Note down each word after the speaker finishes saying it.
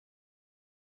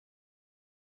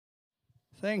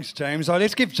Thanks, James. Oh,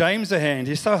 let's give James a hand.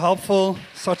 He's so helpful,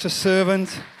 such a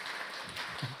servant.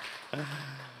 I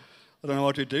don't know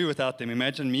what we'd do without them.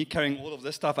 Imagine me carrying all of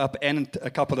this stuff up and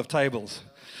a couple of tables.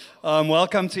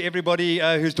 Welcome to everybody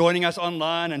who's joining us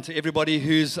online and to everybody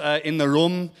who's in the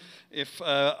room. If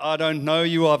I don't know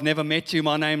you or I've never met you,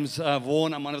 my name's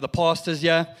Vaughan. I'm one of the pastors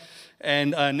here.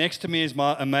 And next to me is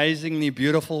my amazingly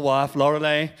beautiful wife,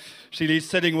 Lorelei. She leads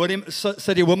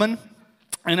City Women.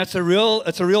 And it's a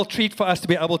real treat for us to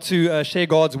be able to share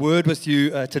God's word with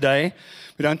you today.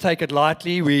 We don't take it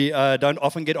lightly. We don't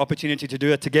often get opportunity to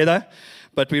do it together,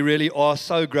 but we really are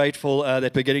so grateful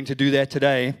that we're getting to do that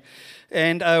today.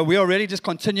 And we are really just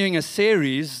continuing a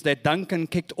series that Duncan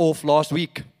kicked off last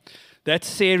week. That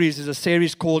series is a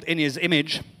series called In His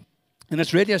Image, and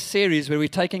it's really a series where we're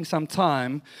taking some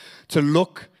time to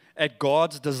look at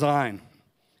God's design,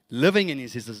 living in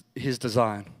His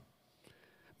design.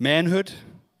 Manhood,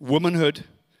 womanhood,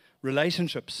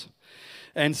 relationships.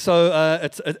 And so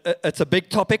it's a big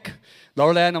topic.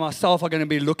 Lorelei and myself are going to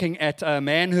be looking at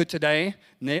manhood today.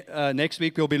 Next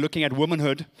week we'll be looking at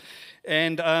womanhood.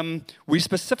 And we're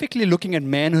specifically looking at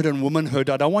manhood and womanhood.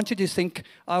 I don't want you to think,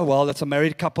 oh, well, that's a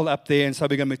married couple up there, and so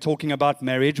we're going to be talking about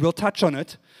marriage. We'll touch on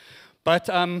it. But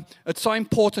it's so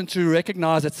important to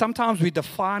recognize that sometimes we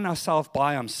define ourselves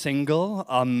by I'm single,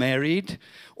 I'm married,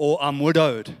 or I'm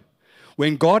widowed.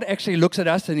 When God actually looks at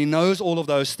us and He knows all of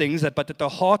those things, but at the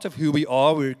heart of who we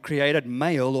are, we're created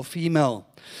male or female.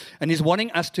 And He's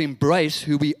wanting us to embrace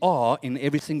who we are in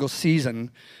every single season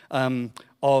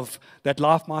of that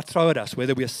life might throw at us,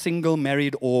 whether we're single,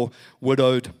 married, or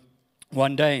widowed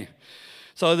one day.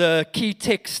 So the key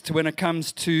text when it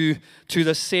comes to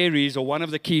the series, or one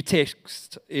of the key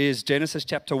texts, is Genesis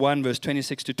chapter 1, verse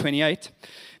 26 to 28.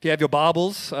 If you have your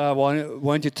Bibles,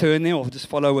 won't you turn there, or just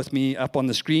follow with me up on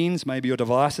the screens, maybe your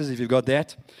devices if you've got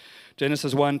that.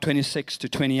 Genesis 1, 26 to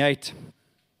 28.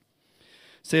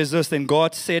 Says this, Then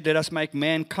God said, Let us make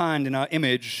mankind in our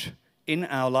image, in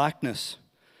our likeness,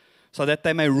 so that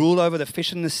they may rule over the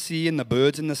fish in the sea and the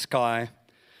birds in the sky,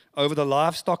 over the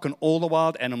livestock and all the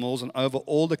wild animals, and over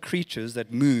all the creatures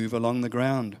that move along the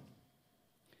ground.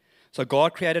 So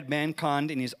God created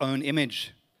mankind in His own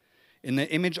image. In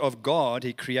the image of God,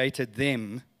 He created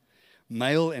them.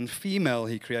 Male and female,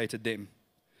 He created them.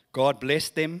 God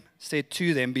blessed them, said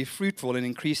to them, Be fruitful and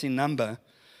increase in number.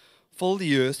 Fill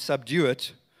the earth, subdue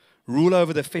it. Rule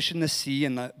over the fish in the sea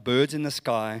and the birds in the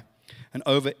sky, and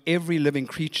over every living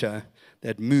creature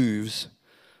that moves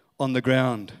on the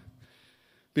ground.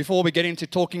 Before we get into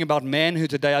talking about manhood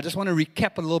today, I just want to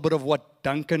recap a little bit of what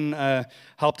Duncan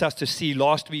helped us to see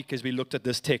last week as we looked at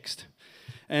this text.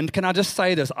 And can I just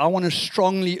say this? I want to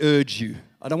strongly urge you.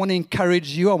 I don't want to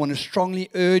encourage you. I want to strongly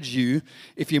urge you,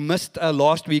 if you missed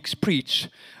last week's preach,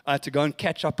 to go and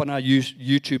catch up on our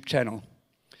YouTube channel.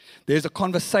 There's a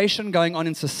conversation going on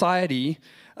in society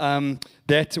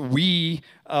that we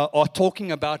are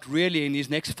talking about really in these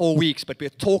next 4 weeks, but we're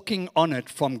talking on it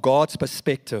from God's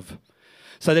perspective,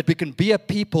 so that we can be a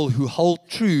people who hold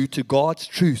true to God's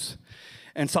truth.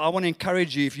 And so I want to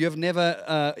encourage you, if you have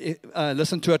never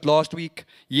listened to it last week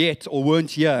yet or weren't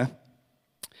here,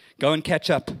 go and catch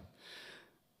up.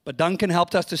 But Duncan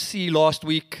helped us to see last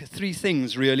week 3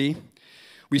 things, really.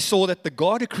 We saw that the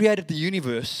God who created the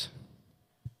universe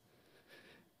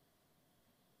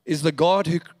is the God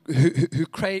who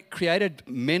created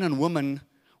men and women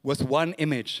with one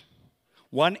image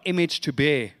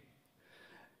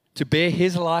to bear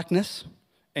His likeness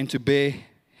and to bear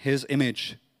His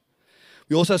image.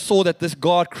 We also saw that this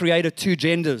God created 2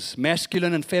 genders,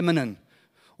 masculine and feminine,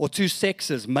 or 2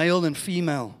 sexes, male and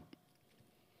female.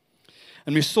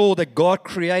 And we saw that God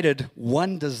created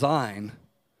one design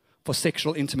for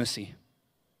sexual intimacy.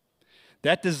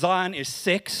 That design is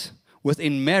sex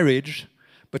within marriage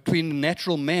between a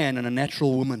natural man and a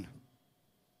natural woman.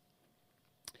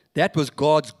 That was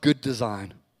God's good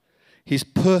design, His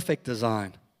perfect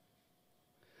design.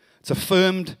 It's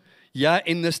affirmed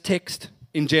in this text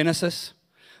in Genesis.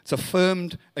 It's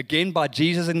affirmed again by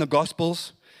Jesus in the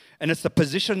Gospels. And it's the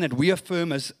position that we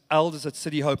affirm as elders at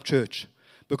City Hope Church,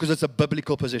 because it's a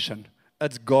biblical position.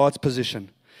 It's God's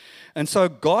position. And so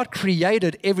God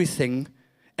created everything,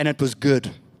 and it was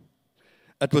good.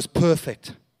 It was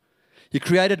perfect. He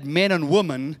created men and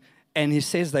women, and He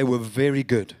says they were very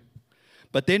good.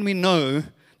 But then we know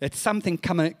that something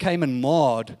came and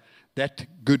marred that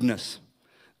goodness,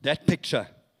 that picture.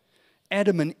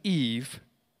 Adam and Eve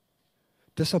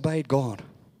disobeyed God.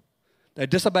 They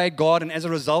disobeyed God, and as a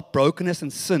result, brokenness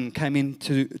and sin came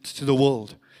into the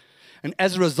world. And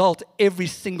as a result, every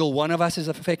single one of us is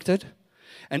affected,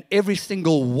 and every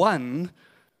single one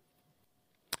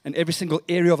and every single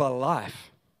area of our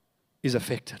life is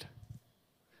affected,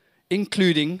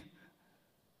 including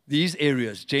these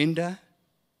areas: gender,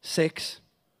 sex,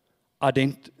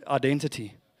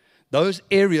 identity. Those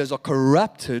areas are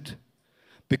corrupted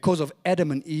because of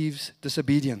Adam and Eve's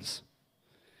disobedience.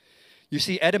 You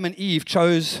see, Adam and Eve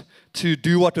chose to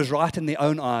do what was right in their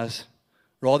own eyes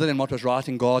rather than what was right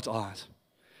in God's eyes.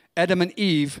 Adam and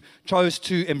Eve chose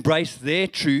to embrace their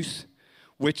truth,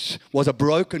 which was a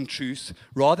broken truth,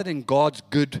 rather than God's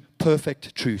good,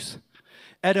 perfect truth.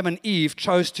 Adam and Eve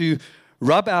chose to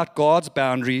rub out God's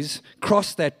boundaries,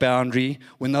 cross that boundary,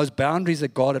 when those boundaries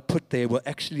that God had put there were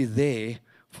actually there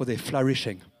for their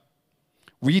flourishing.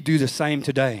 We do the same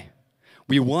today.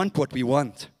 We want what we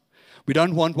want. We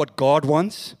don't want what God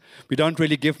wants. We don't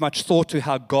really give much thought to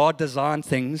how God designed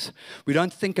things. We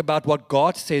don't think about what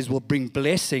God says will bring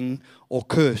blessing or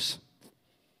curse.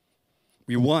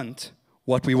 We want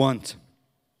what we want.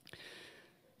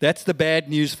 That's the bad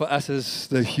news for us as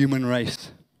the human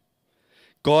race.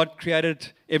 God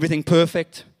created everything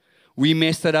perfect. We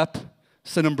messed it up.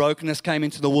 Sin and brokenness came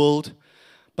into the world.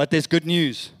 But there's good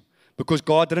news, because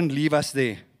God didn't leave us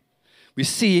there. We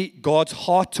see God's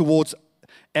heart towards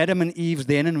Adam and Eve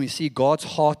then, and we see God's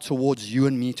heart towards you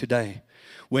and me today.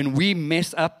 When we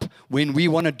mess up, when we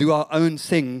want to do our own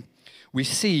thing, we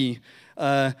see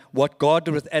what God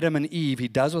did with Adam and Eve, He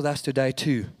does with us today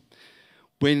too.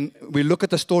 When we look at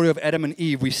the story of Adam and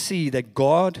Eve, we see that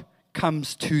God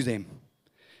comes to them.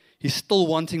 He's still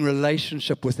wanting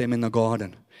relationship with them in the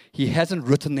garden. He hasn't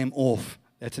written them off.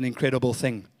 That's an incredible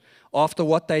thing. After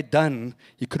what they'd done,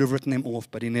 He could have written them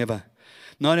off, but He never.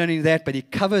 Not only that, but He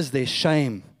covers their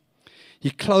shame.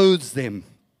 He clothes them.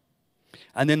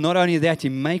 And then not only that, He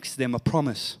makes them a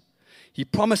promise. He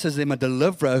promises them a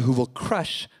deliverer who will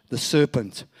crush the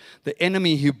serpent, the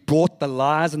enemy who brought the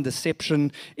lies and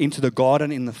deception into the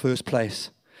garden in the first place.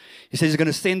 He says He's going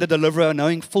to send a deliverer,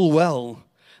 knowing full well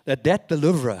that that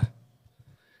deliverer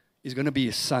is going to be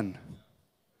His Son.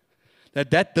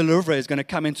 That deliverer is going to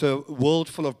come into a world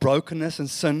full of brokenness and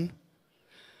sin,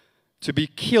 to be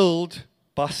killed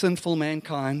by sinful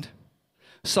mankind,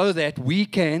 so that we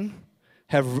can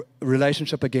have a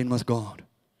relationship again with God.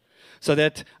 So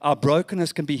that our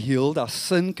brokenness can be healed, our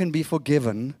sin can be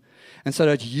forgiven, and so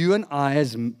that you and I,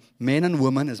 as men and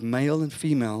women, as male and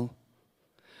female,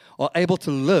 are able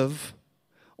to live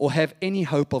or have any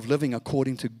hope of living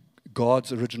according to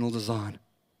God's original design.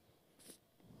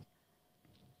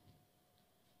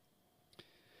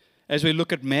 As we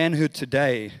look at manhood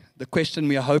today, the question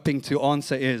we are hoping to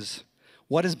answer is,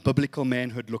 what does biblical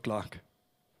manhood look like?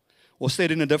 Or said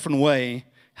in a different way,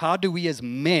 how do we as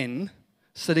men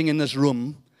sitting in this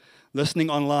room, listening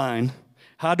online,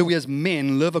 how do we as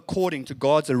men live according to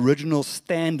God's original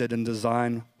standard and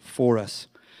design for us?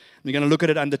 We're going to look at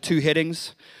it under two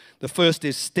headings. The first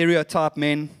is stereotype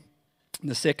men, and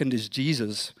the second is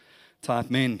Jesus-type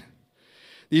men.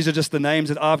 These are just the names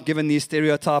that I've given these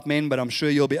stereotype men, but I'm sure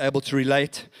you'll be able to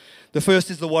relate. The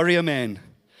first is the warrior man,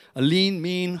 a lean,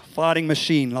 mean, fighting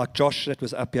machine like Josh that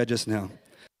was up here just now.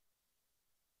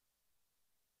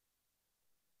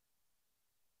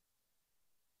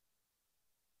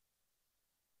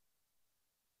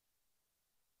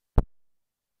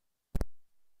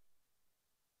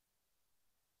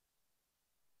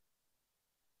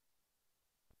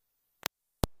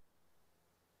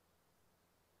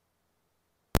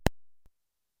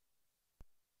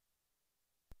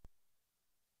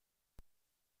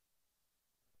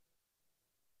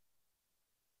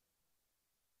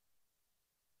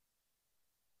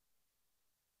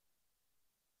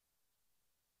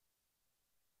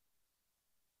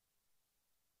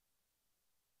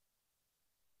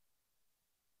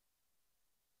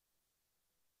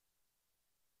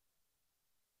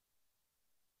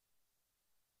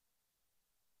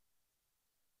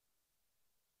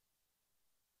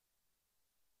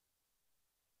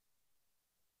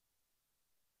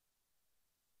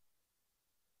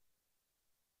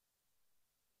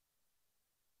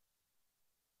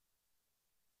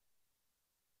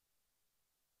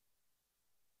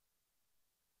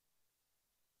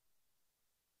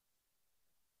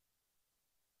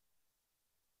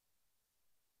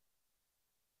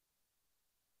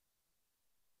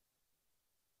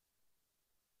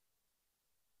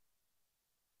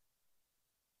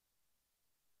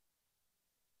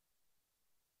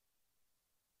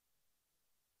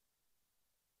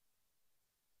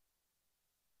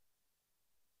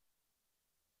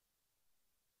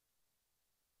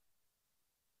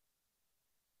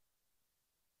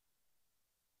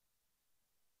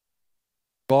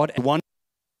 God, one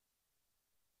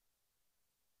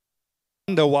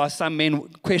wonder why some men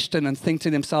question and think to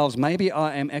themselves, maybe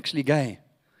I am actually gay?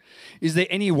 Is there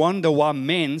any wonder why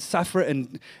men suffer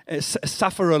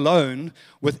alone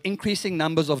with increasing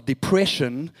numbers of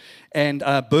depression and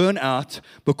burnout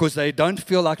because they don't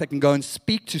feel like they can go and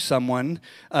speak to someone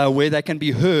where they can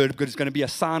be heard, because it's going to be a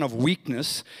sign of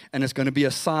weakness and it's going to be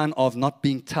a sign of not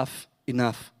being tough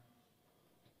enough?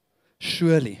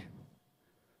 Surely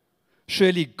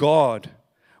God,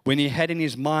 when He had in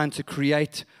His mind to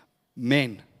create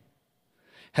men,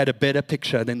 had a better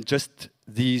picture than just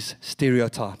these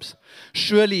stereotypes.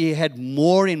 Surely He had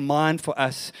more in mind for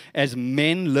us as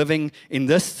men living in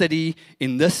this city,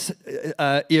 in this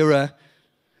era,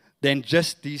 than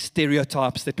just these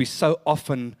stereotypes that we so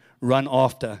often run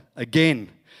after. Again,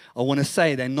 I want to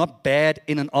say they're not bad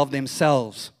in and of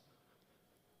themselves.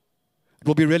 It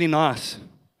will be really nice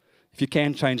if you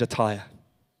can change a tire.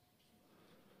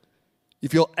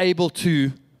 If you're able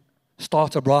to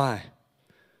start a braai.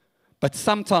 But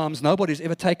sometimes nobody's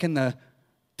ever taken the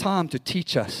time to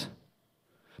teach us,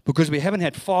 because we haven't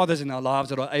had fathers in our lives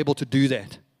that are able to do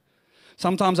that.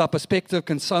 Sometimes our perspective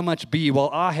can so much be, well,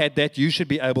 I had that, you should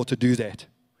be able to do that.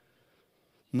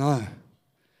 No.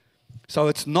 So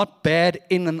it's not bad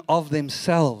in and of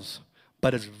themselves,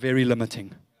 but it's very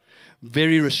limiting,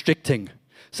 very restricting.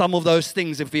 Some of those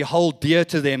things, if we hold dear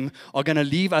to them, are going to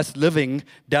leave us living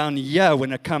down here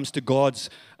when it comes to God's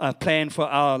plan for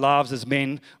our lives as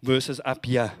men versus up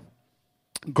here.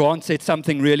 Grant said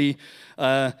something really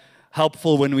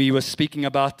helpful when we were speaking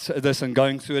about this and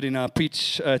going through it in our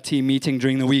preach team meeting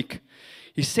during the week.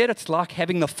 He said it's like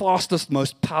having the fastest,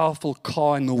 most powerful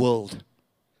car in the world.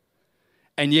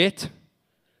 And yet,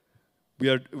 we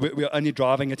are only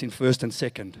driving it in first and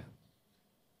second.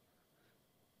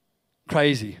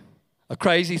 Crazy. A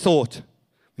crazy thought.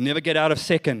 We never get out of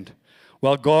second.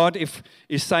 Well, God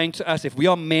is saying to us, if we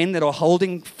are men that are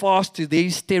holding fast to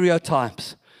these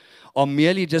stereotypes, are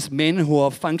merely just men who are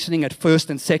functioning at first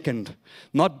and second,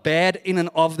 not bad in and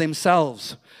of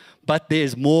themselves, but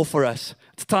there's more for us.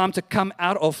 It's time to come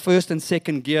out of first and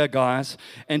second gear, guys,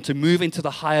 and to move into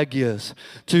the higher gears,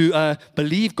 to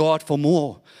believe God for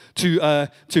more, to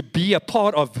be a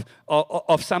part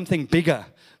of something bigger,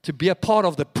 to be a part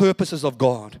of the purposes of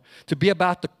God, to be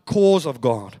about the cause of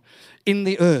God in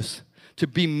the earth, to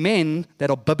be men that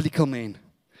are biblical men.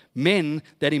 Men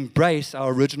that embrace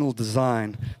our original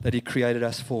design that He created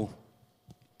us for.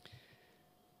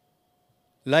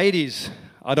 Ladies,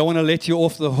 I don't want to let you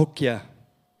off the hook here.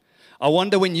 I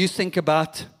wonder when you think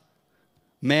about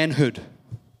manhood.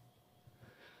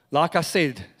 Like I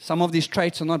said, some of these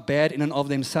traits are not bad in and of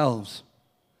themselves.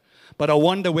 But I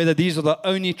wonder whether these are the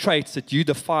only traits that you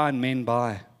define men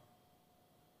by.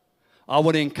 I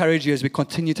want to encourage you as we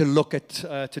continue to look at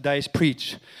today's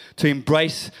preach to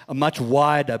embrace a much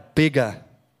wider, bigger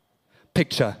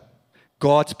picture,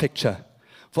 God's picture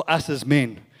for us as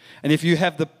men. And if you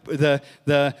have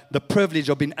the privilege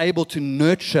of being able to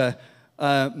nurture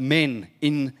men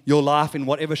in your life in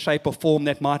whatever shape or form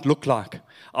that might look like,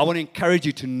 I want to encourage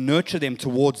you to nurture them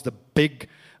towards the big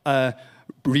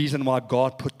reason why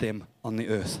God put them on the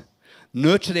earth.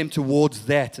 Nurture them towards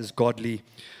that as godly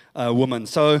woman.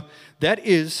 So that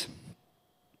is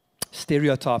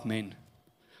stereotype men.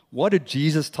 What do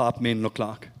Jesus-type men look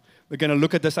like? We're going to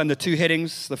look at this under two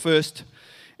headings. The first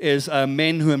is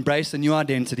men who embrace a new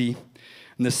identity.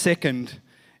 And the second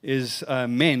is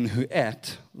men who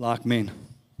act like men.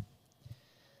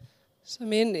 So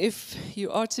men, if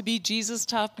you are to be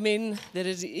Jesus-type men, that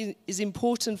it is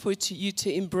important for you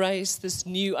to embrace this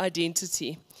new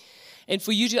identity. And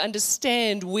for you to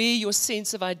understand where your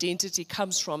sense of identity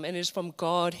comes from, and it's from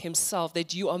God Himself,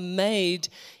 that you are made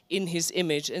in His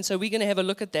image. And so we're going to have a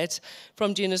look at that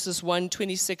from Genesis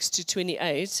 1:26 to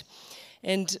 28.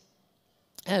 And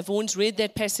Vaughn's read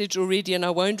that passage already, and I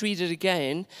won't read it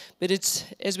again, but it's,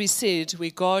 as we said,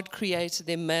 where God created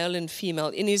them male and female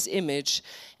in His image,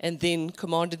 and then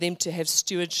commanded them to have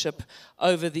stewardship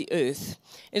over the earth.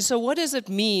 And so what does it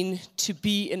mean to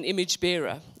be an image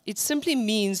bearer? It simply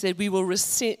means that we will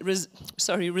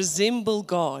resemble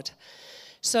God.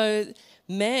 So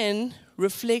man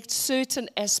reflects certain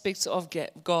aspects of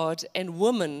God, and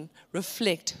women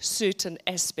reflect certain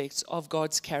aspects of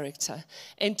God's character.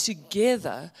 And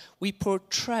together, we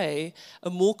portray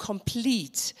a more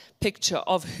complete picture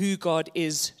of who God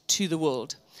is to the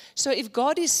world. So if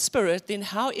God is spirit, then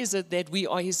how is it that we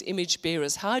are His image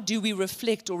bearers? How do we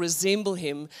reflect or resemble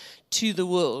Him to the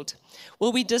world?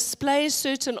 Well, we display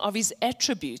certain of His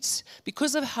attributes.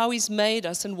 Because of how He's made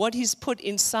us and what He's put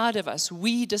inside of us,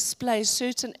 we display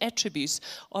certain attributes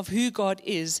of who God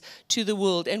is to the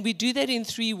world. And we do that in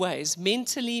three ways: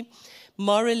 mentally,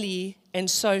 morally, and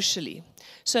socially.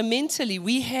 So mentally,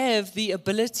 we have the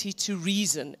ability to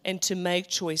reason and to make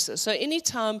choices. So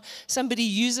anytime somebody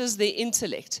uses their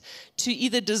intellect to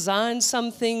either design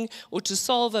something or to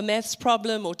solve a maths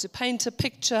problem or to paint a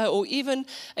picture, or even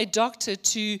a doctor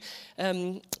to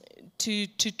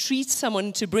treat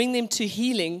someone, to bring them to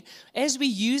healing, as we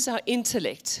use our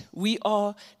intellect, we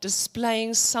are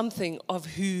displaying something of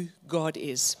who God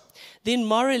is. Then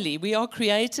morally, we are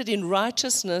created in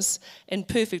righteousness and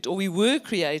perfect, or we were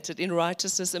created in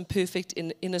righteousness and perfect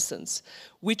innocence,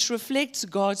 which reflects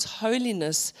God's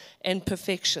holiness and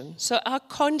perfection. So our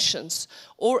conscience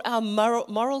or our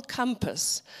moral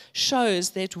compass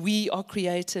shows that we are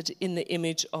created in the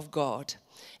image of God.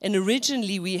 And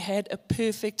originally we had a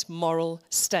perfect moral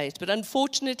state. But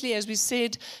unfortunately, as we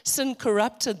said, sin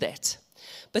corrupted that.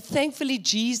 But thankfully,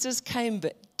 Jesus came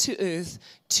to earth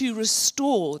to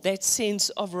restore that sense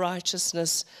of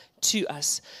righteousness to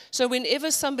us. So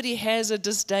whenever somebody has a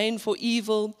disdain for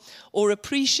evil or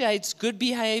appreciates good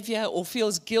behavior or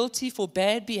feels guilty for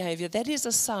bad behavior, that is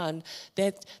a sign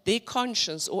that their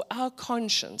conscience or our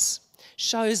conscience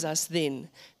shows us then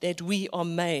that we are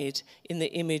made in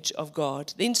the image of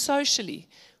God. Then socially,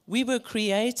 we were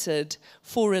created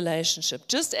for relationship.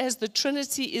 Just as the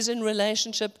Trinity is in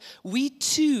relationship, we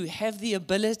too have the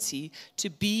ability to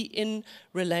be in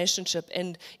relationship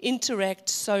and interact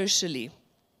socially.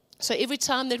 So every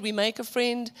time that we make a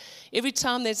friend, every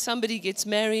time that somebody gets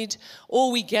married,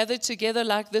 or we gather together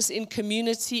like this in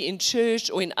community, in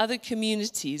church, or in other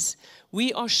communities,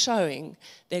 we are showing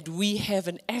that we have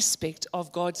an aspect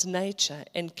of God's nature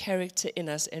and character in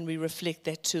us, and we reflect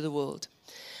that to the world.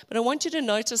 But I want you to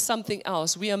notice something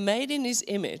else. We are made in His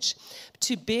image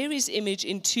to bear His image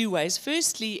in two ways.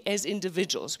 Firstly, as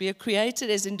individuals. We are created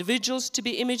as individuals to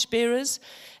be image bearers,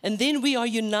 and then we are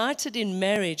united in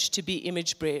marriage to be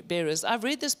image bearers. I've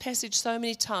read this passage so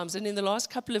many times, and in the last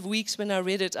couple of weeks when I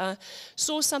read it, I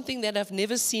saw something that I've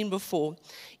never seen before.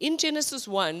 In Genesis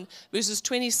 1, verses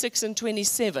 26 and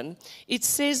 27, it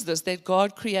says this, that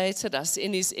God created us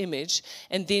in His image,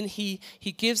 and then He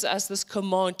gives us this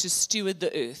command to steward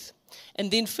the earth.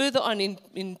 And then further on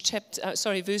in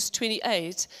verse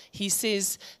 28, He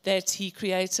says that He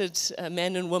created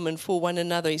man and woman for one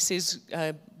another. He says,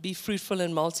 be fruitful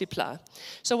and multiply.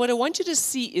 So what I want you to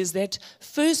see is that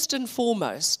first and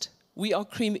foremost, we are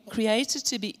created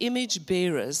to be image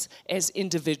bearers as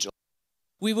individuals.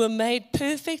 We were made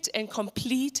perfect and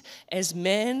complete as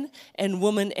man and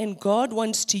woman, and God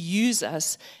wants to use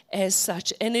us as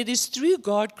such. And it is through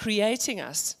God creating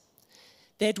us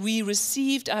that we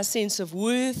received our sense of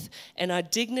worth and our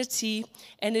dignity.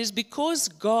 And it is because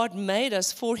God made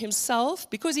us for Himself,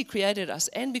 because He created us,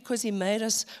 and because He made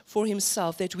us for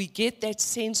Himself, that we get that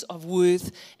sense of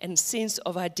worth and sense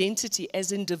of identity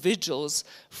as individuals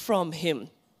from Him.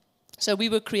 So we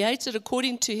were created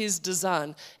according to His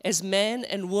design as man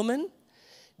and woman,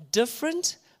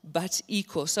 different but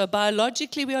equal. So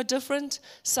biologically we are different,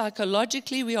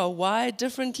 psychologically we are wired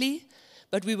differently,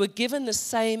 but we were given the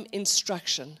same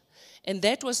instruction, and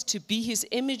that was to be His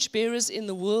image bearers in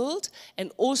the world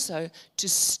and also to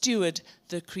steward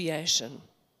the creation.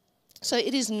 So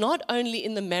it is not only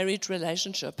in the marriage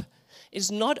relationship, it is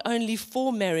not only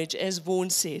for marriage, as Vaughan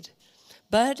said,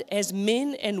 but as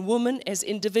men and women, as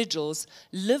individuals,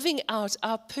 living out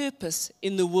our purpose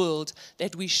in the world,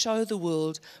 that we show the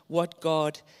world what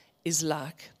God is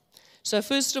like. So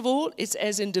first of all, it's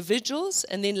as individuals,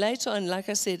 and then later on, like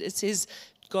I said, it says,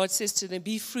 God says to them,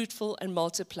 be fruitful and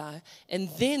multiply. And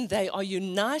then they are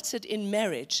united in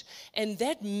marriage. And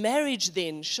that marriage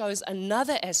then shows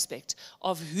another aspect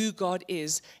of who God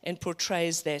is and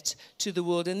portrays that to the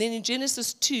world. And then in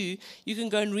Genesis 2, you can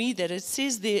go and read that. It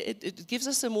says there, it gives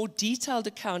us a more detailed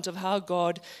account of how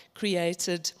God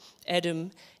created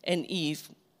Adam and Eve.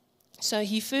 So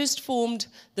He first formed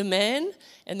the man,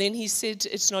 and then He said,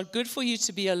 it's not good for you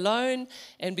to be alone.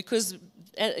 And because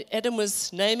Adam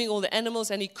was naming all the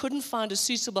animals and he couldn't find a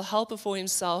suitable helper for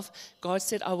himself, God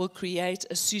said, I will create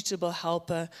a suitable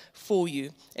helper for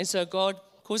you. And so God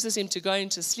causes him to go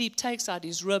into sleep, takes out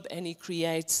his rib, and He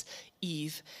creates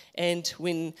Eve. And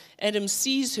when Adam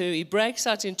sees her, he breaks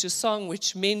out into song,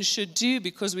 which men should do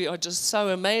because we are just so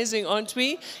amazing, aren't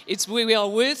we? It's where we are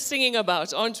worth singing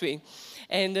about, aren't we?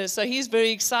 And so he's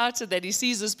very excited that he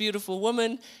sees this beautiful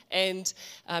woman, and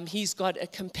he's got a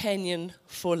companion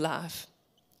for life.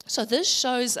 So this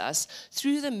shows us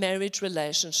through the marriage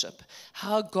relationship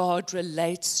how God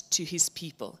relates to his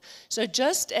people. So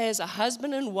just as a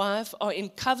husband and wife are in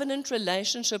covenant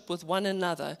relationship with one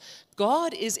another,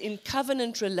 God is in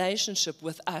covenant relationship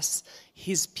with us,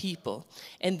 his people.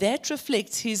 And that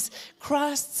reflects his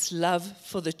Christ's love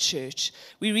for the church.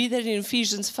 We read that in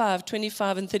Ephesians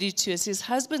 5:25 and 32. It says,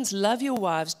 "Husbands, love your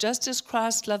wives just as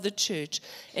Christ loved the church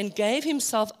and gave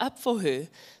himself up for her.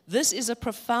 This is a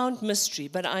profound mystery,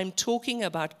 but I'm talking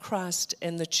about Christ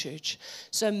and the church."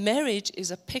 So marriage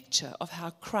is a picture of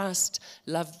how Christ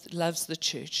loves the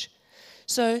church.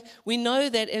 So we know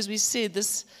that, as we said,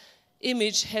 this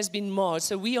image has been marred.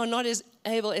 So we are not as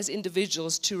able as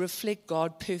individuals to reflect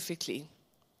God perfectly.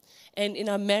 And in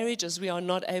our marriages, we are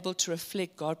not able to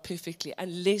reflect God perfectly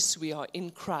unless we are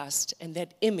in Christ and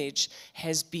that image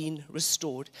has been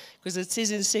restored. Because it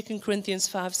says in 2 Corinthians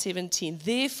 5:17,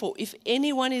 "Therefore, if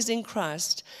anyone is in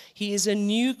Christ, he is a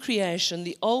new creation.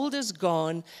 The old is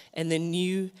gone and the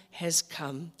new has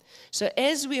come." So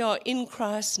as we are in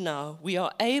Christ now, we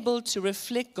are able to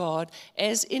reflect God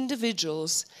as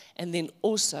individuals and then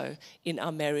also in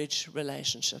our marriage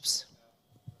relationships.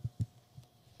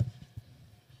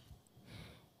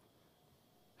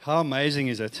 How amazing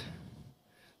is it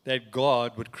that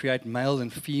God would create male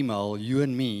and female, you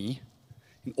and me,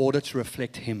 in order to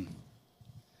reflect him?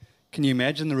 Can you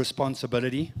imagine the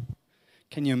responsibility?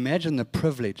 Can you imagine the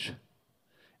privilege?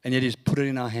 And yet he's put it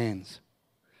in our hands.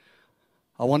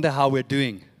 I wonder how we're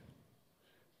doing.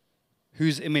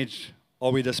 Whose image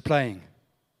are we displaying?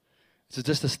 Is it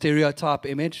just a stereotype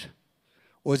image?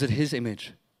 Or is it his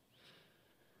image?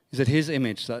 Is it his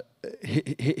image,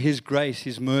 his grace,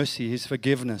 his mercy, his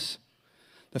forgiveness,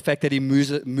 the fact that he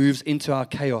moves into our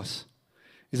chaos?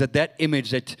 Is it that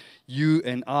image that you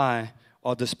and I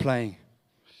are displaying?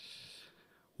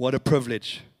 What a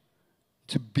privilege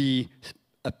to be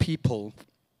a people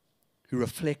who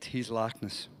reflect his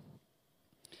likeness.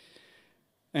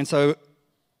 And so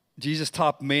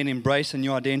Jesus-type men embrace a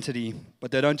new identity,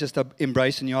 but they don't just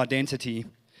embrace a new identity,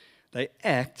 they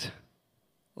act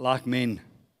like men.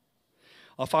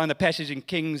 I find the passage in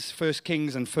Kings, 1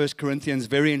 Kings and 1 Corinthians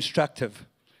very instructive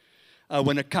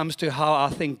when it comes to how I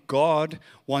think God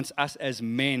wants us as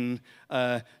men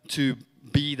to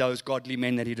be those godly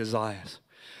men that he desires.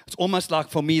 It's almost like,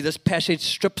 for me, this passage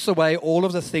strips away all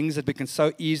of the things that we can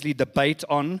so easily debate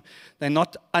on. They're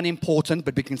not unimportant,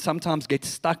 but we can sometimes get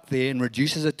stuck there, and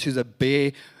reduces it to the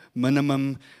bare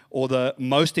minimum or the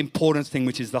most important thing,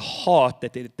 which is the heart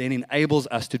that then enables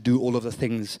us to do all of the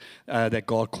things that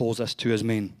God calls us to as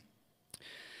men.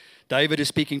 David is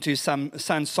speaking to his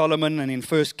son Solomon, and in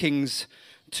 1 Kings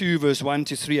 2, verse 1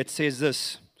 to 3, it says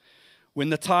this: "When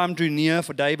the time drew near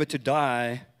for David to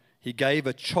die, he gave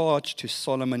a charge to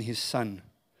Solomon his son.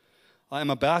 'I am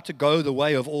about to go the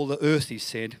way of all the earth,' he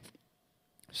said.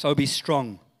 'So be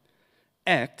strong,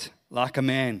 act like a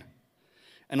man,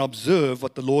 and observe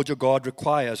what the Lord your God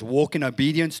requires. Walk in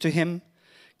obedience to him,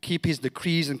 keep his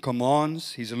decrees and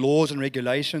commands, his laws and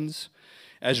regulations,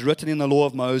 as written in the law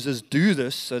of Moses. Do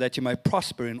this so that you may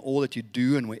prosper in all that you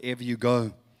do and wherever you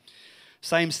go.'"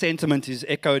 Same sentiment is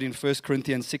echoed in 1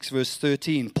 Corinthians 6, verse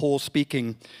 13, Paul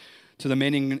speaking to the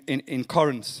men in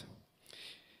Corinth.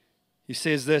 He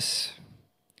says this: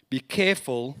 "Be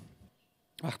careful,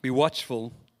 be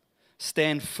watchful,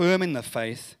 stand firm in the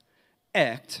faith,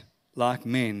 act like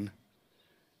men,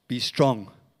 be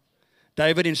strong."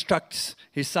 David instructs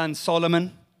his son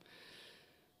Solomon.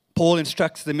 Paul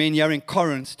instructs the men here in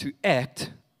Corinth to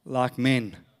act like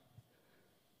men.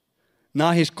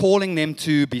 Now he's calling them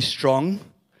to be strong.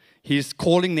 He's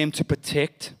calling them to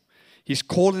protect. He's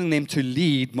calling them to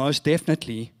lead, most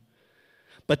definitely.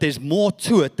 But there's more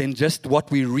to it than just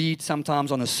what we read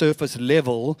sometimes on a surface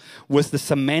level with the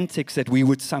semantics that we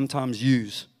would sometimes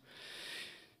use.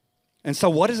 And so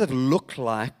what does it look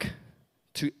like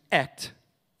to act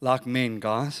like men,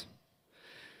 guys?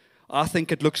 I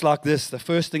think it looks like this. The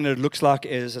first thing that it looks like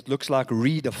is it looks like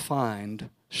redefined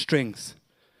strength.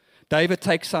 David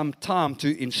takes some time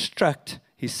to instruct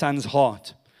his son's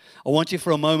heart. I want you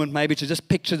for a moment maybe to just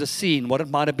picture the scene, what it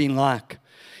might have been like.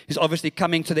 He's obviously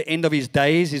coming to the end of his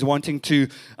days. He's wanting to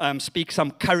speak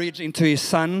some courage into his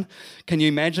son. Can you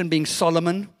imagine being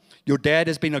Solomon? Your dad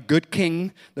has been a good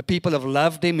king. The people have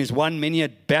loved him. He's won many a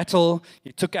battle.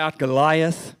 He took out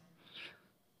Goliath.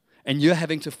 And you're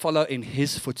having to follow in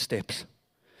his footsteps.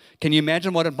 Can you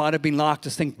imagine what it might have been like to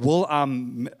think, will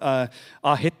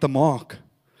I hit the mark?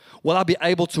 Will I be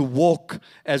able to walk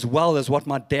as well as what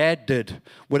my dad did?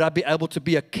 Would I be able to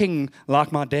be a king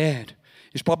like my dad?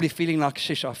 He's probably feeling like,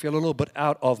 shish, I feel a little bit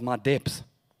out of my depth.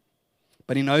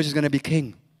 But he knows he's going to be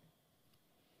king.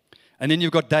 And then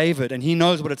you've got David, and he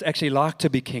knows what it's actually like to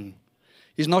be king.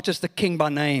 He's not just a king by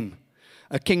name,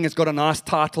 a king that's got a nice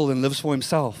title and lives for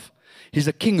himself. He's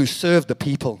a king who served the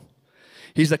people.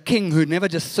 He's a king who never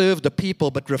just served the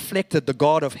people, but reflected the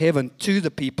God of heaven to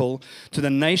the people, to the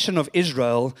nation of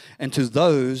Israel, and to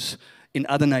those in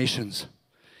other nations.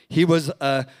 He was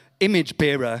an image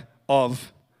bearer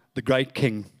of the great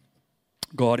king,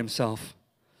 God himself.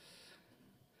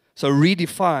 So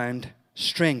redefined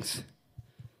strength.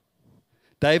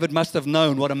 David must have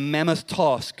known what a mammoth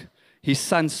task his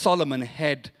son Solomon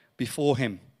had before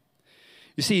him.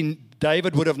 You see,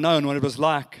 David would have known what it was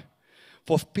like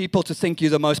for people to think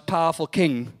you're the most powerful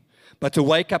king, but to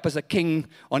wake up as a king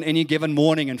on any given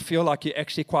morning and feel like you're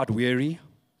actually quite weary.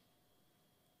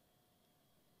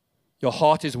 Your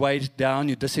heart is weighed down,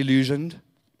 you're disillusioned,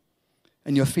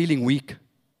 and you're feeling weak.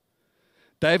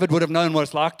 David would have known what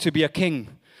it's like to be a king,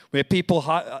 where people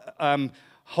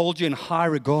hold you in high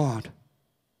regard.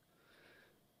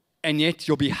 And yet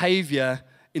your behavior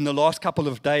in the last couple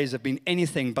of days have been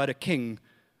anything but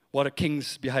what a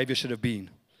king's behavior should have been.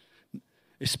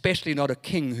 Especially not a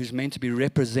king who's meant to be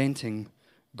representing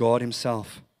God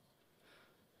himself.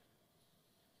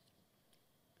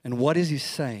 And what does he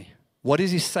say? What does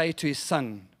he say to his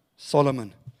son,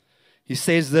 Solomon? He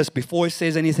says this, before he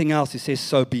says anything else, he says,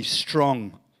 so be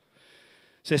strong.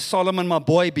 He says, Solomon, my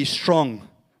boy, be strong.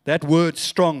 That word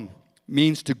strong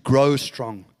means to grow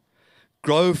strong.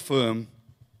 Grow firm,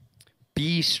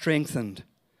 be strengthened.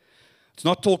 It's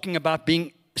not talking about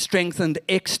being strengthened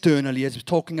externally, it's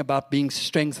talking about being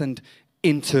strengthened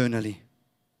internally.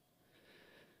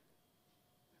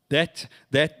 That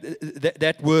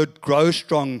word, grow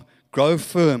strong, grow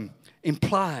firm,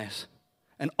 implies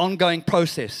an ongoing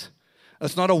process.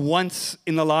 It's not a once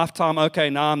in a lifetime, okay,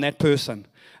 now I'm that person.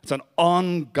 It's an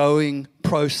ongoing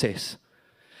process.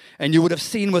 And you would have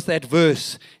seen with that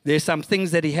verse, there's some things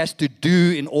that he has to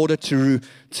do in order to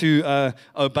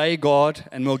obey God,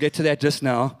 and we'll get to that just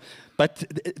now. But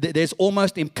there's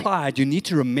almost implied you need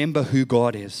to remember who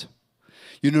God is.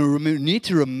 You need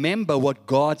to remember what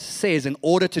God says in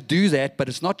order to do that, but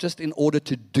it's not just in order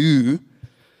to do,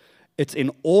 it's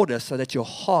in order so that your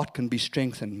heart can be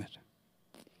strengthened.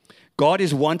 God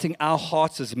is wanting our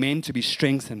hearts as men to be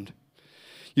strengthened.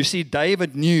 You see,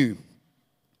 David knew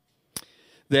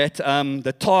that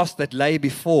the task that lay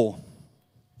before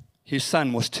his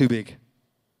son was too big.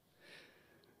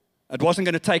 It wasn't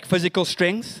going to take physical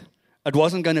strength. It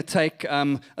wasn't going to take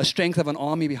a strength of an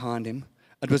army behind him.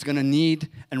 It was going to need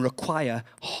and require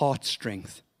heart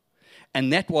strength.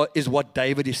 And that is what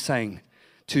David is saying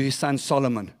to his son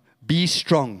Solomon. Be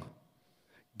strong.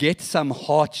 Get some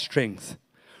heart strength.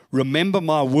 Remember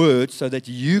my words so that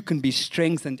you can be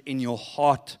strengthened in your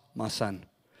heart, my son.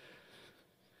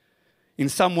 In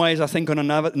some ways, I think on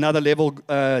another level,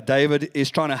 David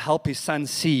is trying to help his son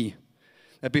see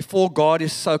that before God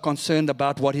is so concerned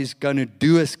about what he's going to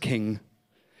do as king,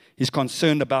 he's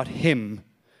concerned about him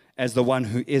as the one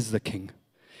who is the king.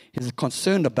 He's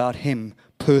concerned about him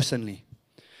personally.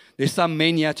 There's some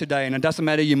men here today, and it doesn't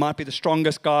matter, you might be the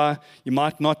strongest guy, you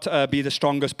might not be the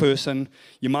strongest person,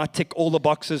 you might tick all the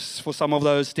boxes for some of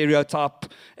those stereotype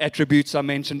attributes I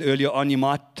mentioned earlier on, you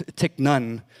might tick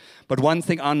none. But one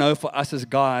thing I know for us as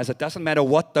guys, it doesn't matter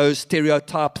what those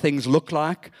stereotype things look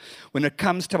like, when it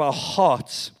comes to our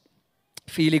hearts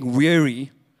feeling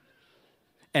weary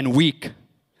and weak,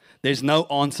 there's no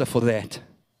answer for that.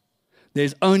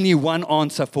 There's only one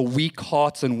answer for weak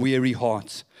hearts and weary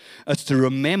hearts. It's to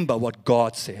remember what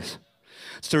God says.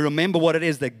 It's to remember what it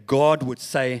is that God would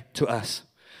say to us.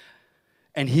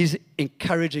 And he's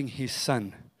encouraging his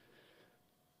son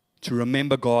to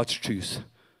remember God's truth.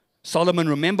 Solomon,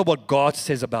 remember what God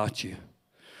says about you.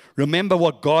 Remember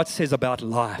what God says about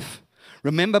life.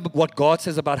 Remember what God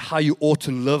says about how you ought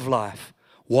to live life.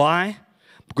 Why?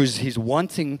 Because he's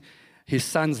wanting his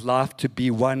son's life to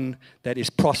be one that is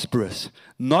prosperous,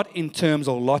 not in terms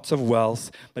of lots of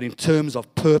wealth, but in terms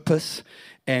of purpose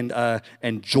and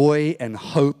joy and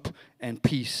hope and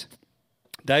peace.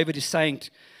 David is saying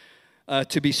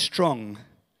to be strong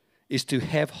is to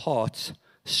have hearts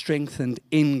strengthened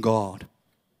in God.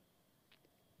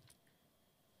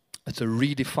 It's a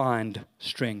redefined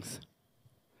strength.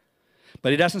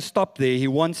 But he doesn't stop there. He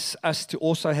wants us to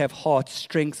also have hearts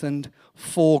strengthened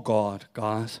for God,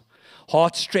 guys.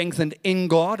 Heart strengthened in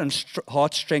God and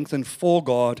heart strengthened for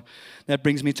God. That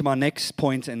brings me to my next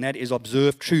point, and that is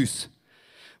observe truth.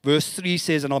 Verse 3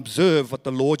 says, and observe what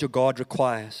the Lord your God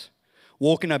requires.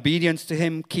 Walk in obedience to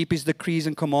him, keep his decrees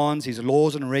and commands, his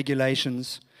laws and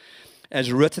regulations,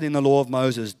 as written in the law of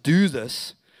Moses. Do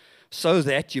this so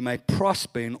that you may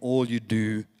prosper in all you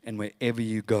do and wherever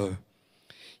you go.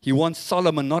 He wants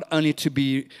Solomon not only to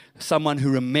be someone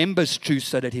who remembers truth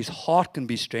so that his heart can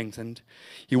be strengthened.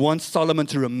 He wants Solomon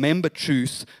to remember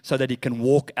truth so that he can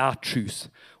walk out truth.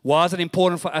 Why is it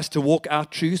important for us to walk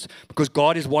out truth? Because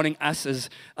God is wanting us as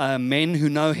men who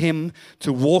know Him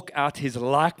to walk out His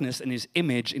likeness and His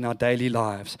image in our daily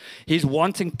lives. He's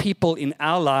wanting people in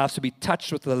our lives to be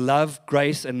touched with the love,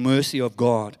 grace, and mercy of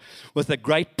God, with the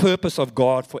great purpose of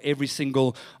God for every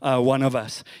single one of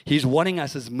us. He's wanting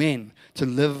us as men to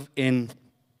live in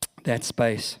that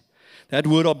space. That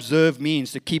word observe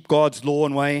means to keep God's law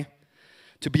and way,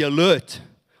 to be alert,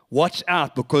 watch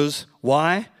out, because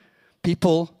why?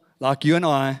 People like you and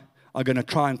I are going to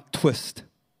try and twist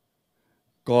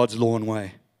God's law and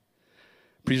way.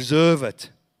 Preserve it.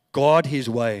 Guard His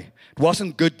way. It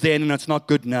wasn't good then and it's not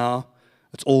good now.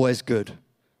 It's always good.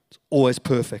 It's always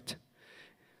perfect.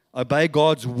 Obey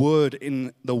God's word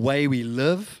in the way we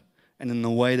live and in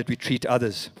the way that we treat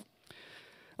others.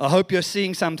 I hope you're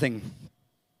seeing something.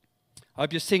 I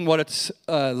hope you're seeing what it's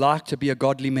like to be a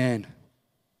godly man.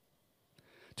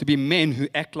 To be men who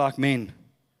act like men.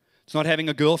 It's not having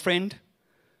a girlfriend.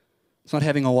 It's not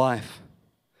having a wife.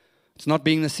 It's not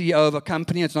being the CEO of a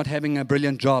company. It's not having a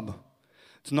brilliant job.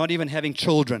 It's not even having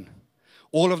children.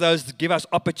 All of those give us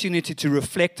opportunity to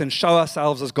reflect and show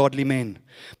ourselves as godly men.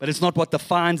 But it's not what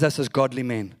defines us as godly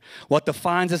men. What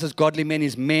defines us as godly men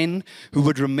is men who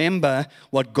would remember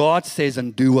what God says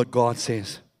and do what God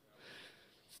says.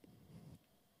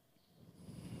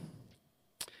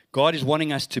 God is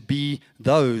wanting us to be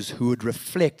those who would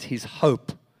reflect His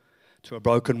hope to a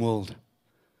broken world.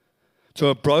 To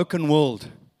a broken world.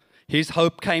 His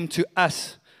hope came to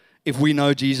us if we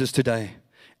know Jesus today.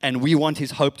 And we want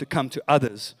His hope to come to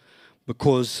others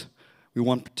because we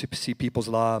want to see people's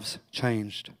lives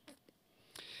changed.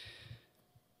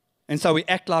 And so we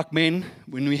act like men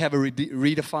when we have a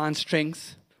redefined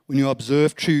strength, when you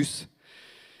observe truth.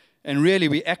 And really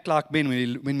we act like men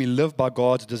when we live by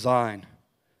God's design.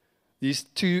 These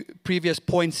two previous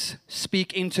points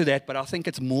speak into that, but I think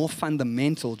it's more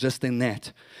fundamental just than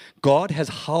that. God has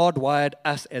hardwired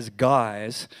us as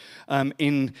guys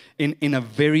in a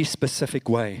very specific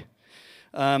way.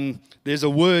 There's a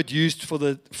word used for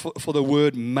the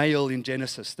word male in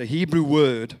Genesis. The Hebrew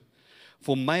word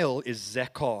for male is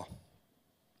zakar.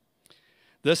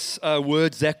 This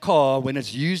word zakar, when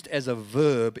it's used as a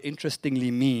verb, interestingly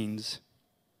means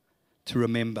to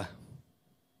remember.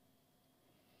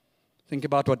 Think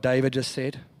about what David just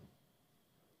said.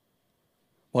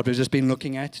 What we've just been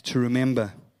looking at, to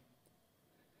remember.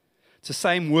 It's the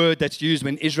same word that's used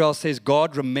when Israel says,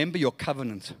 God, remember your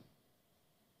covenant.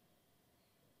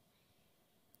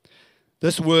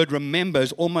 This word remember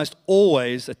is almost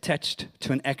always attached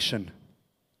to an action.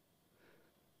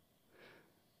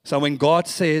 So when God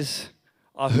says,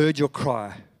 I heard your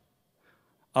cry,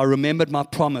 I remembered my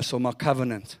promise or my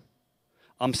covenant,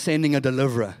 I'm sending a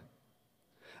deliverer.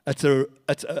 It's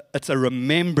a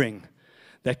remembering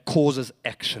that causes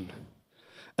action.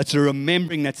 It's a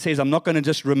remembering that says, I'm not going to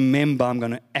just remember, I'm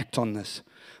going to act on this.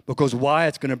 Because why?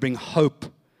 It's going to bring hope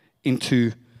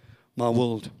into my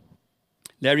world.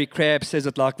 Larry Crabb says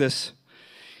it like this.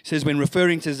 He says, when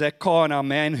referring to zakar and our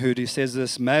manhood, he says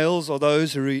this: males are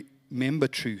those who remember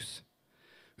truth,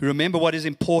 who remember what is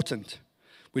important,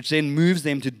 which then moves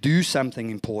them to do something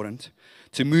important,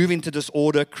 to move into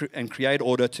disorder and create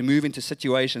order, to move into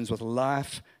situations with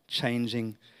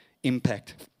life-changing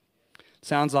impact.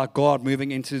 Sounds like God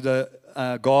moving into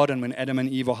the garden when Adam and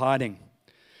Eve were hiding.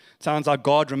 Sounds like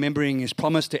God remembering His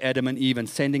promise to Adam and Eve and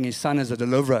sending His Son as a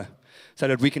deliverer so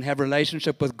that we can have a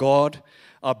relationship with God,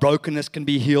 our brokenness can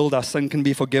be healed, our sin can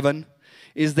be forgiven.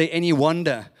 Is there any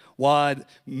wonder why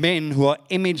men who are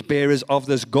image bearers of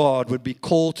this God would be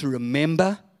called to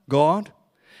remember God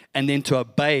and then to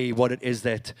obey what it is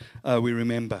that we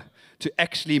remember, to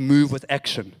actually move with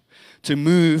action, to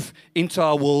move into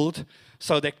our world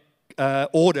so that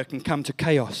order can come to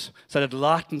chaos, so that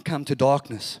light can come to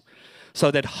darkness,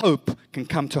 so that hope can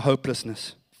come to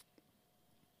hopelessness.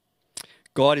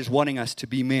 God is wanting us to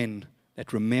be men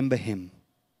that remember Him,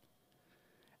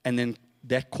 and then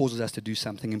that causes us to do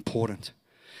something important.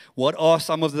 What are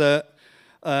some of the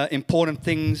important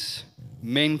things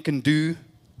men can do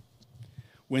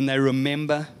when they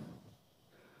remember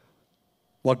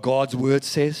what God's Word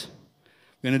says?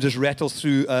 We're going to just rattle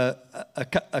through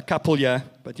a couple here,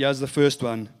 but here's the first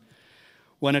one.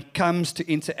 When it comes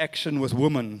to interaction with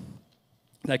women,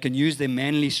 they can use their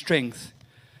manly strength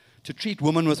to treat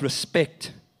women with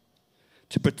respect,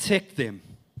 to protect them,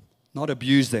 not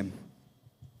abuse them.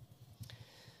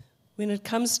 When it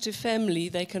comes to family,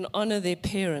 they can honor their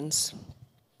parents.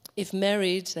 If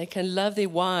married, they can love their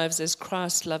wives as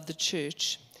Christ loved the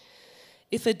church.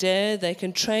 If a dad, they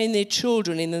can train their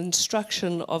children in the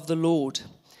instruction of the Lord.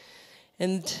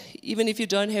 And even if you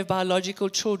don't have biological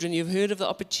children, you've heard of the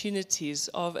opportunities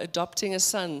of adopting a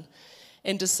son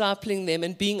and discipling them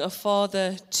and being a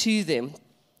father to them.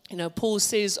 You know, Paul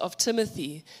says of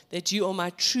Timothy that you are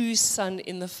my true son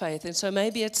in the faith. And so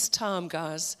maybe it's time,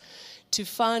 guys, to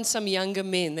find some younger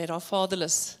men that are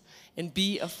fatherless and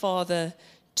be a father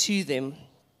to them.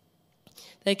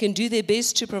 They can do their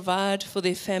best to provide for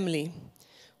their family.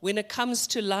 When it comes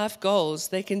to life goals,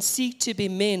 they can seek to be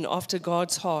men after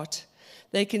God's heart.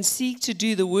 They can seek to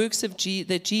do the works of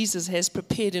that Jesus has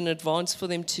prepared in advance for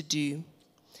them to do.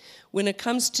 When it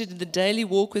comes to the daily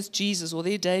walk with Jesus or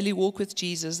their daily walk with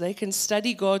Jesus, they can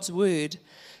study God's word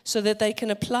so that they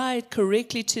can apply it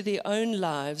correctly to their own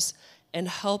lives and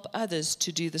help others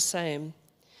to do the same.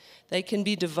 They can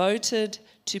be devoted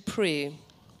to prayer.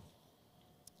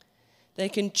 They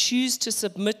can choose to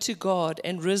submit to God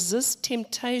and resist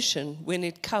temptation when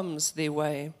it comes their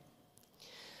way.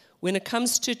 When it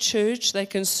comes to church, they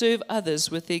can serve others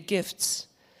with their gifts.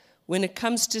 When it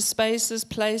comes to spaces,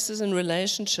 places, and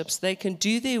relationships, they can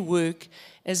do their work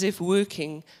as if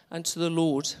working unto the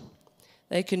Lord.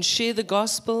 They can share the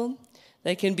gospel.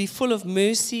 They can be full of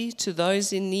mercy to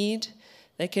those in need.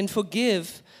 They can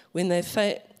forgive when they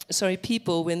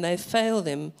people when they fail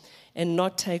them and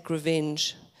not take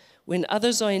revenge. When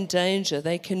others are in danger,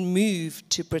 they can move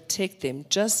to protect them,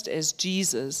 just as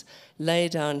Jesus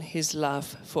laid down his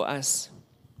life for us.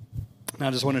 Now,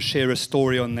 I just want to share a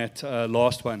story on that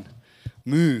last one.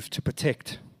 Move to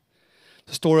protect.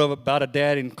 The story about a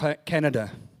dad in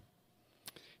Canada.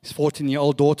 His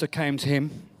 14-year-old daughter came to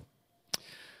him,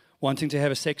 wanting to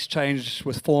have a sex change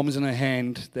with forms in her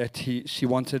hand that she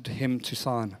wanted him to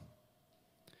sign.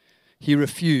 He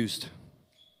refused.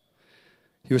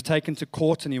 He was taken to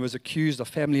court and he was accused of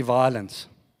family violence.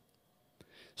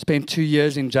 Spent 2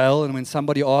 years in jail, and when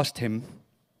somebody asked him,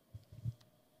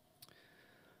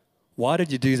 "Why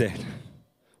did you do that?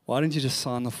 Why didn't you just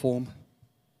sign the form?"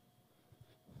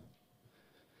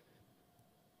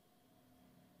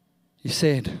 He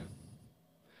said,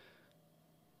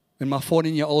 "When my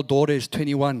 14-year-old daughter is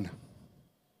 21,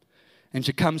 and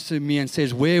she comes to me and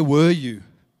says, 'Where were you?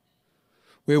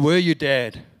 Where were you,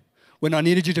 Dad, when I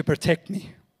needed you to protect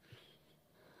me?'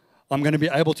 I'm going to be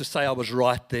able to say I was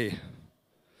right there.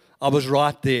 I was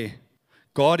right there.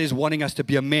 God is wanting us to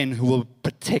be a men who will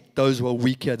protect those who are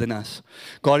weaker than us.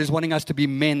 God is wanting us to be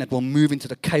men that will move into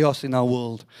the chaos in our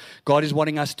world. God is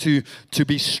wanting us to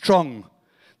be strong,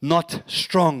 not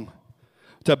strong,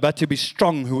 but to be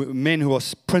strong, men who are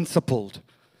principled,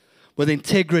 with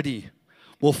integrity,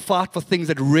 will fight for things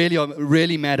that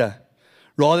really matter,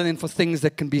 rather than for things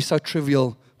that can be so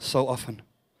trivial so often.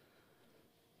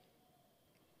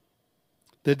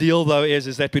 The deal, though,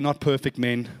 is that we're not perfect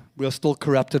men. We are still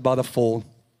corrupted by the fall.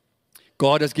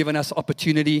 God has given us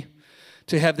opportunity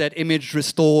to have that image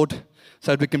restored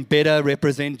so that we can better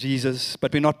represent Jesus,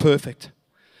 but we're not perfect.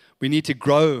 We need to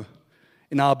grow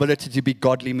in our ability to be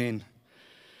godly men.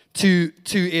 Two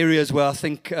areas where I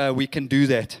think we can do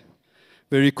that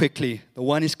very quickly. The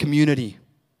one is community.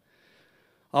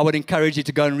 I would encourage you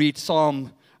to go and read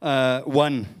Psalm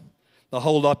 1, the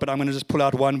whole lot, but I'm going to just pull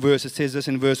out one verse. It says this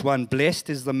in verse 1, "Blessed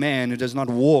is the man who does not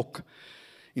walk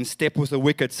in step with the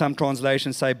wicked." Some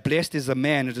translations say, "Blessed is the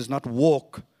man who does not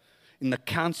walk in the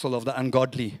counsel of the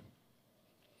ungodly."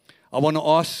 I want to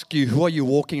ask you, who are you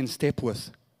walking in step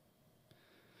with?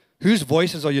 Whose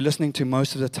voices are you listening to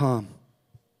most of the time?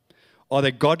 Are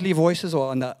they godly voices or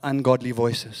are they ungodly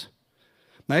voices?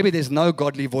 Maybe there's no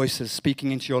godly voices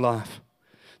speaking into your life.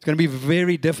 It's going to be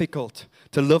very difficult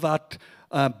to live out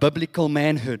biblical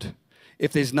manhood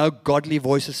if there's no godly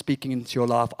voices speaking into your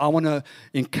life. I want to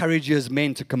encourage you as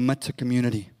men to commit to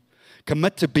community.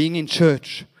 Commit to being in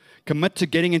church. Commit to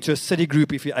getting into a city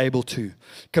group if you're able to.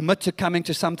 Commit to coming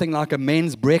to something like a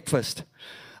men's breakfast.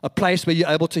 A place where you're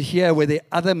able to hear where there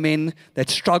are other men that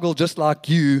struggle just like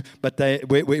you, but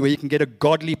where you can get a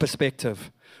godly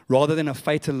perspective rather than a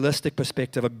fatalistic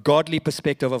perspective, a godly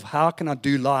perspective of how can I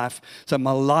do life so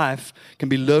my life can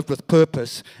be lived with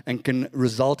purpose and can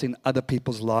result in other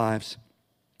people's lives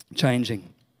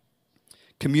changing.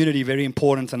 Community, very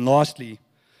important. And lastly,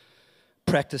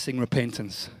 practicing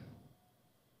repentance.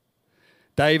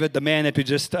 David, the man that we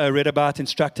just read about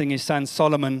instructing his son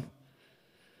Solomon,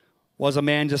 was a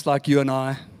man just like you and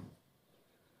I,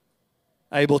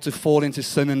 able to fall into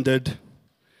sin and did.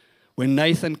 When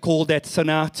Nathan called that sin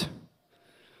out,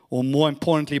 or more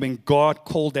importantly, when God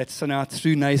called that sin out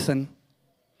through Nathan,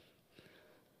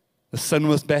 the sin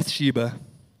was Bathsheba.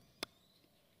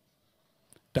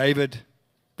 David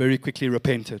very quickly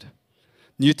repented.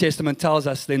 New Testament tells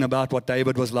us then about what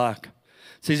David was like.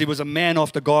 It says he was a man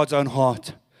after God's own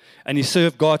heart, and he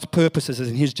served God's purposes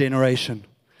in his generation.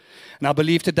 And I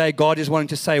believe today God is wanting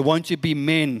to say, won't you be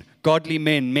men, godly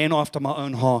men, men after my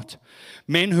own heart,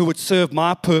 men who would serve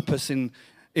my purpose in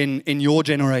your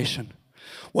generation.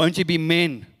 Won't you be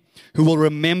men who will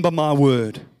remember my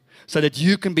word so that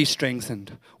you can be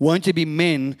strengthened? Won't you be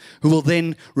men who will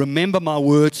then remember my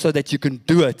word so that you can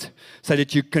do it, so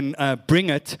that you can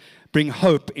bring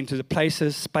hope into the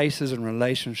places, spaces, and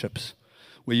relationships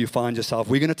where you find yourself?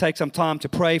 We're going to take some time to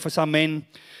pray for some men.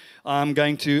 I'm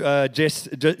going to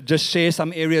just share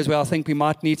some areas where I think we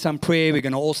might need some prayer. We're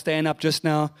going to all stand up just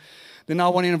now. Then I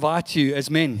want to invite you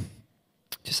as men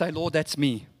to say, Lord, that's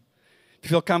me. If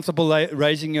you feel comfortable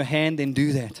raising your hand, then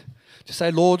do that. Just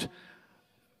say, Lord,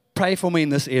 pray for me in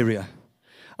this area.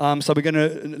 So we're going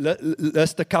to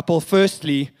list a couple.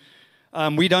 Firstly,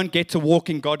 we don't get to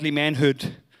walk in godly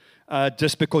manhood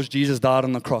just because Jesus died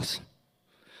on the cross.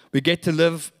 We get to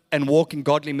live and walk in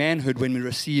godly manhood when we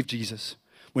receive Jesus,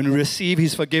 when we receive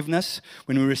His forgiveness,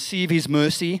 when we receive His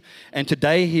mercy. And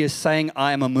today He is saying,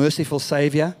 I am a merciful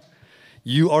Savior.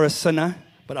 You are a sinner,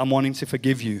 but I'm wanting to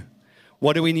forgive you.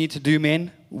 What do we need to do,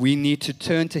 men? We need to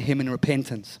turn to Him in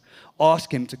repentance.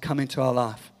 Ask Him to come into our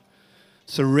life.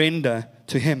 Surrender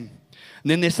to Him.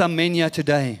 And then there's some men here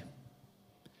today,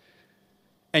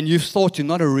 and you've thought you're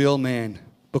not a real man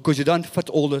because you don't fit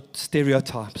all the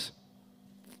stereotypes.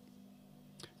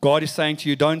 God is saying to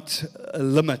you, don't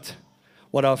limit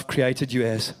what I've created you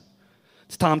as.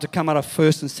 It's time to come out of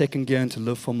first and second gear and to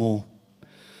live for more.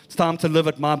 It's time to live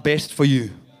at my best for you.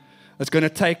 It's going to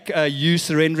take you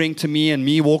surrendering to me and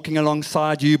me walking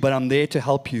alongside you, but I'm there to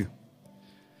help you.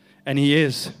 And He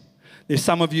is. There's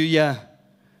some of you here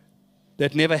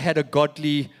that never had a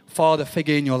godly father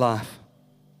figure in your life.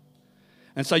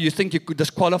 And so you think you're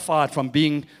disqualified from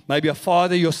being maybe a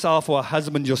father yourself or a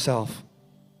husband yourself.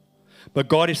 But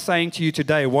God is saying to you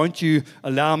today, won't you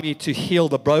allow me to heal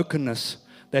the brokenness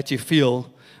that you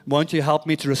feel? Won't you help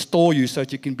me to restore you so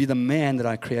that you can be the man that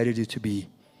I created you to be?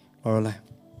 Orale.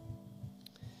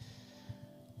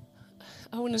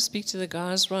 I want to speak to the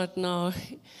guys right now.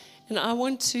 And I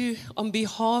want to, on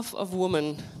behalf of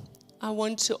women, I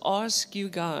want to ask you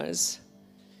guys,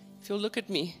 if you'll look at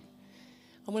me,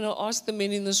 I'm going to ask the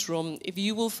men in this room if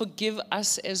you will forgive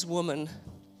us as women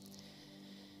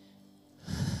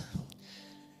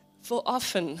for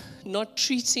often not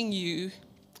treating you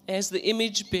as the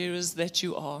image bearers that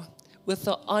you are, with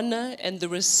the honor and the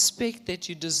respect that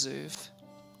you deserve.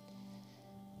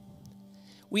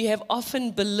 We have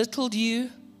often belittled you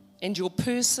and your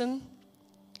person,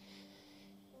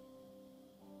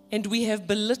 and we have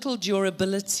belittled your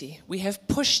ability. We have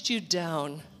pushed you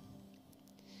down.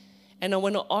 And I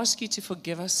want to ask you to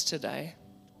forgive us today.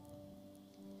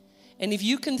 And if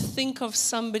you can think of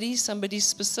somebody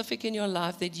specific in your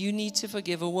life that you need to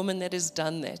forgive, a woman that has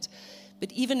done that.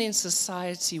 But even in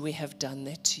society, we have done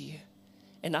that to you.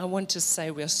 And I want to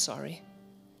say we're sorry.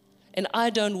 And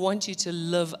I don't want you to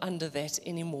live under that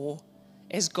anymore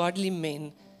as godly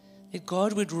men, that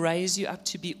God would raise you up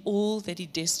to be all that He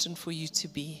destined for you to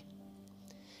be.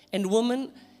 And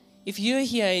woman, if you're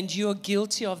here and you're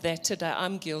guilty of that today,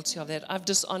 I'm guilty of that. I've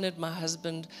dishonored my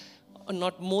husband on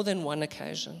not more than one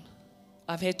occasion.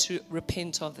 I've had to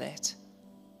repent of that.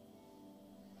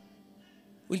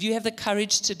 Will you have the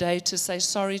courage today to say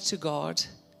sorry to God?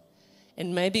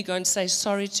 And maybe go and say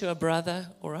sorry to a brother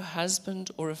or a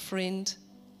husband or a friend.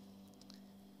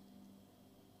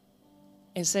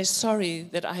 And say, sorry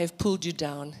that I have pulled you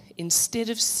down. Instead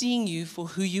of seeing you for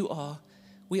who you are,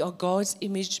 we are God's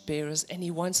image bearers, and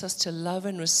He wants us to love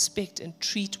and respect and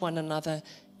treat one another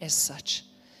as such.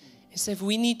 And so if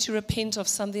we need to repent of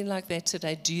something like that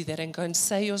today, do that and go and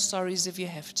say your sorries if you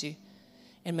have to.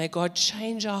 And may God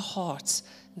change our hearts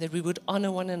that we would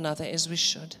honor one another as we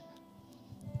should.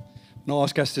 And I'll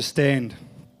ask us to stand.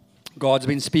 God's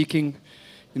been speaking.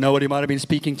 You know what He might have been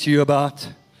speaking to you about.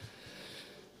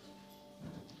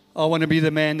 I want to be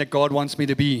the man that God wants me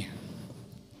to be.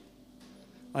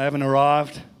 I haven't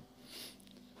arrived.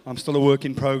 I'm still a work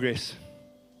in progress.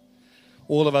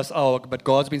 All of us are, but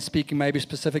God's been speaking maybe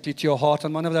specifically to your heart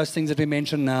on one of those things that we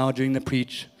mentioned now during the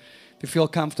preach. If you feel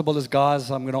comfortable as guys,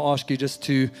 I'm going to ask you just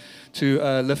to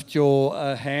lift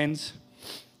your hands.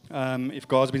 If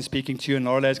God's been speaking to you, and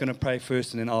Lorelei is going to pray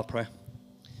first, and then I'll pray.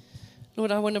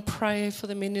 Lord, I want to pray for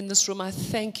the men in this room. I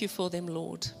thank you for them,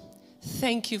 Lord.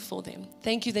 Thank you for them.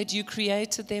 Thank you that you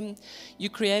created them. You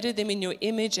created them in your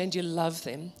image and you love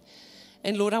them.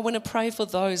 And Lord, I want to pray for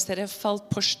those that have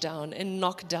felt pushed down and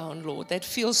knocked down, Lord, that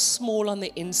feel small on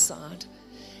the inside.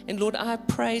 And Lord, I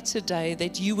pray today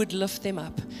that you would lift them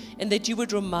up and that you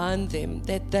would remind them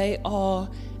that they are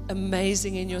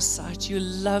amazing in your sight. You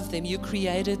love them. You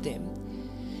created them.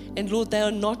 And Lord, they are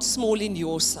not small in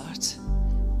your sight.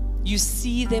 You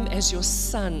see them as your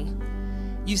son.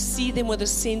 You see them with a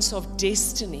sense of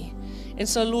destiny. And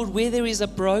so, Lord, where there is a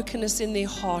brokenness in their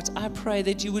heart, I pray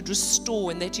that you would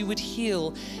restore and that you would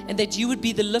heal and that you would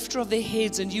be the lifter of their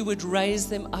heads and you would raise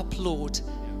them up, Lord,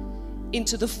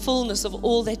 into the fullness of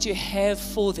all that you have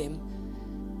for them.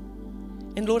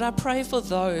 And Lord, I pray for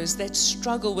those that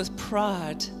struggle with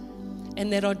pride and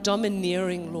that are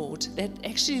domineering, Lord, that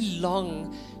actually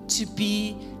long to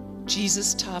be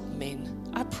Jesus-type men.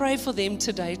 I pray for them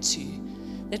today too,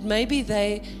 that maybe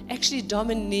they actually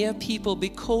domineer people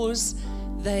because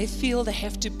they feel they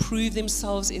have to prove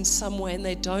themselves in some way and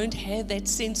they don't have that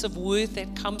sense of worth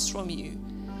that comes from you.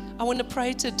 I want to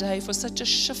pray today for such a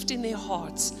shift in their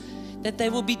hearts, that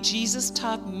they will be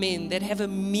Jesus-type men that have a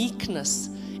meekness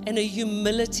and a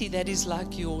humility that is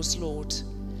like yours, Lord.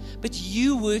 But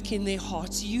you work in their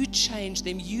hearts, you change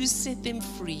them, you set them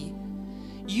free.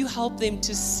 You help them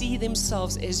to see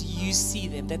themselves as you see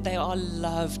them, that they are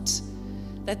loved,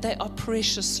 that they are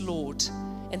precious, Lord,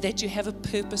 and that you have a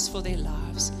purpose for their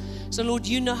lives. So, Lord,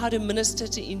 you know how to minister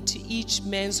into each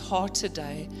man's heart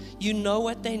today. You know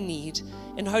what they need.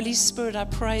 And Holy Spirit, I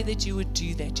pray that you would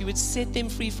do that. You would set them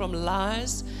free from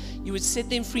lies. You would set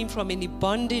them free from any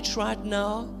bondage right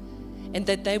now, and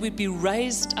that they would be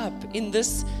raised up in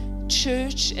this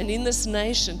church and in this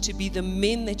nation to be the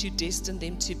men that you destined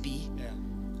them to be.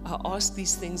 I ask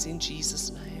these things in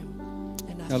Jesus' name.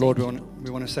 And now, Lord, we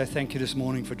want to say thank you this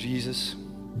morning for Jesus.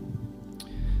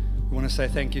 We want to say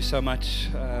thank you so much,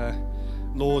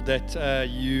 Lord, that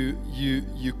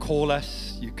you call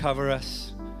us, you cover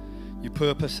us, you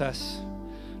purpose us.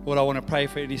 Lord, I want to pray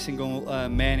for any single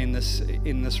man in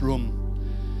this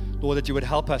room. Lord, that you would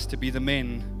help us to be the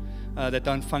men that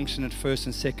don't function at first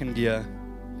and second gear,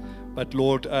 but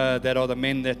Lord, that are the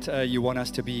men that you want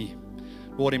us to be.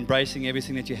 Lord, embracing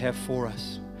everything that you have for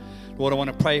us. Lord, I want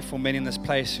to pray for men in this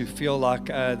place who feel like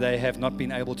they have not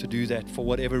been able to do that for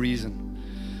whatever reason.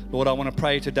 Lord, I want to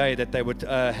pray today that they would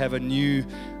have a new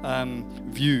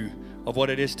view of what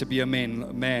it is to be a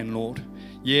man, Lord.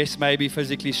 Yes, maybe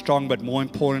physically strong, but more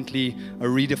importantly, a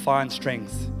redefined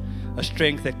strength. A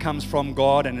strength that comes from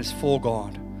God and is for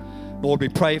God. Lord, we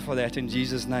pray for that in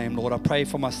Jesus' name. Lord, I pray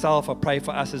for myself. I pray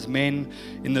for us as men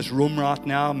in this room right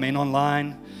now, men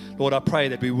online. Lord, I pray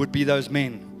that we would be those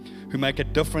men who make a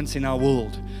difference in our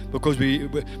world because we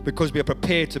are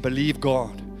prepared to believe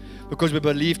God, because we're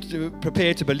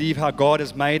prepared to believe how God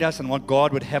has made us and what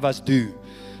God would have us do.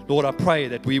 Lord, I pray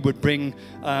that we would bring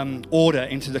order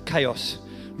into the chaos.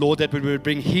 Lord, that we would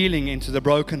bring healing into the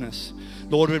brokenness.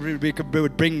 Lord, we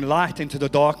would bring light into the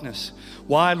darkness.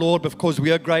 Why, Lord? Because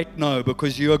we are great? No,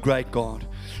 because you are great, God.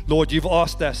 Lord, you've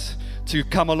asked us to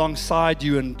come alongside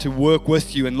you and to work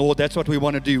with you. And Lord, that's what we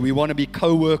want to do. We want to be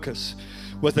co-workers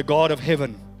with the God of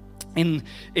heaven in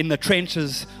the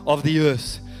trenches of the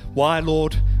earth. Why,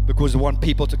 Lord? Because we want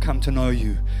people to come to know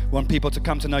you. We want people to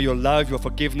come to know your love, your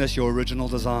forgiveness, your original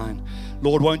design.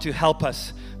 Lord, won't you help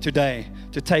us today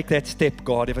to take that step,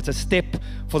 God? If it's a step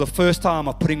for the first time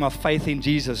of putting my faith in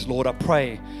Jesus, Lord, I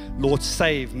pray, Lord,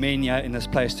 save men here in this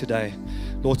place today.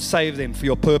 Lord, save them for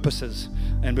your purposes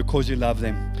and because you love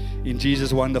them. In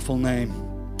Jesus' wonderful name.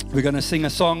 We're going to sing a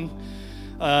song.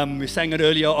 We sang it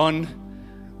earlier on.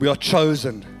 We are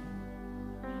chosen.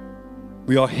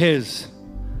 We are His.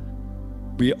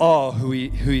 We are who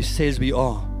He says we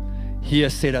are. He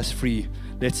has set us free.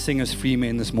 Let's sing as free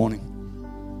men this morning.